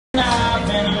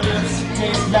and her lips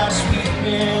taste like sweet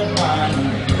red wine.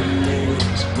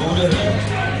 Go to hell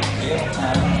every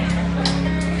time.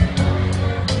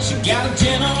 She got a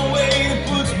gentle way that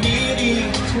puts me at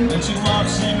ease. When she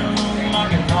walks in the room, I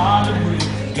can hardly breathe.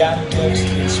 Got a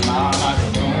dusty smile like a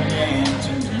romance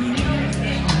to me.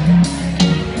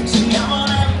 So come on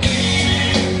and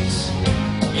kiss,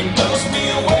 it blows me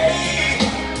away.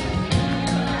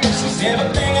 She's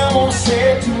everything I want to say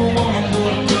to a woman,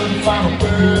 but I couldn't find the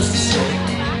words to say.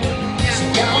 So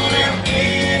come on and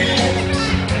kiss,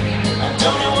 I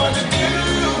don't know what to do.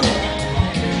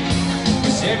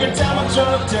 'Cause every time I try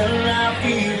to tell her I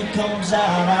feel, it comes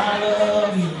out, I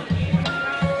love you.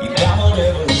 You got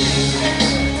whatever it is.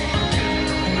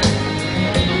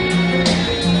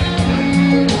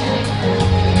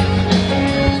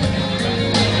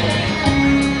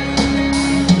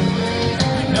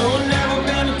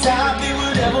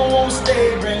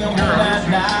 Bring them home that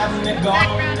night and they're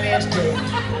gone the next day.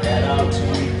 That all 2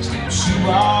 weeks she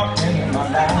walked into my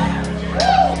life.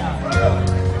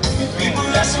 If people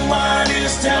ask me why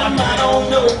this time, I don't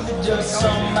know. Just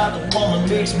something about the woman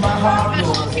makes my heart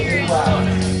go wild.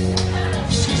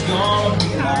 She's gonna be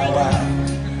my wife.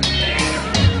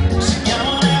 She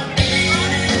gonna have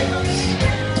babies,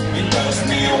 it blows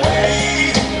me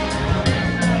away.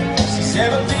 She's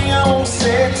everything I won't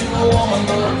say to a woman,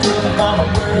 but I couldn't find the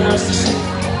words to say.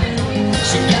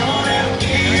 She don't have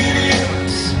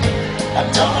kids, I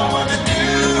don't know what to do.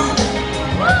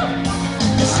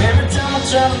 'Cause every time I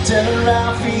try to tell her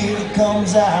how I feel, it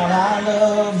comes out, I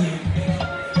love you.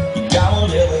 You got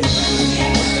whatever it is.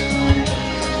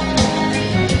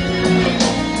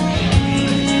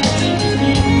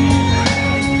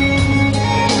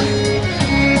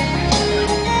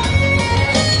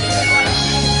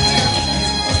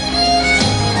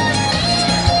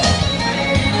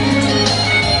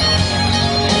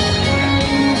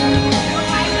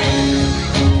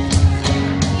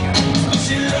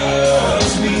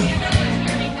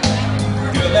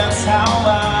 That's how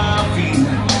I feel.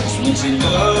 When she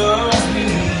loves me,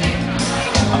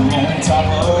 I'm on top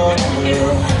of the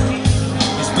world.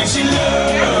 It's when she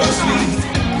loves me,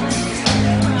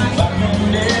 I can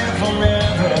live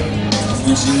forever.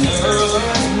 When she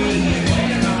loves me,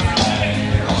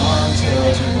 I'm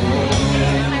untouchable.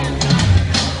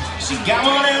 She got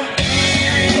one of them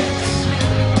feelings,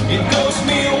 it blows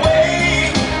me away.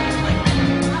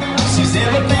 She's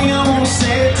everything I want to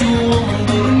say to a woman,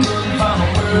 but I couldn't find the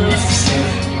words to say.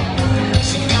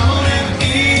 She gonna have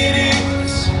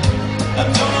kids, I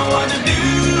don't know what to do.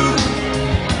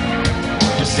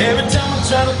 'Cause every time I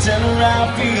try to tell her how I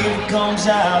feel, it comes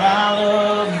out, I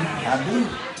love you. I do,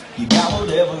 you got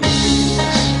whatever it is.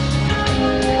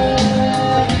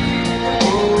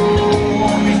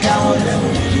 Oh, you got whatever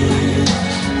it is.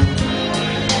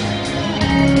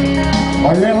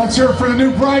 Oh yeah, let's hear it for the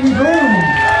new bride and groom.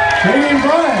 Katie and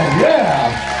Brian, yeah.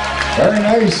 Very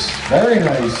nice, very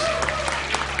nice.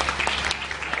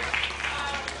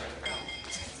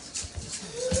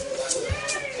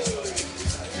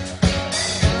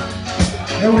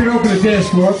 And we're going to open the dance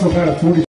floor for about a 40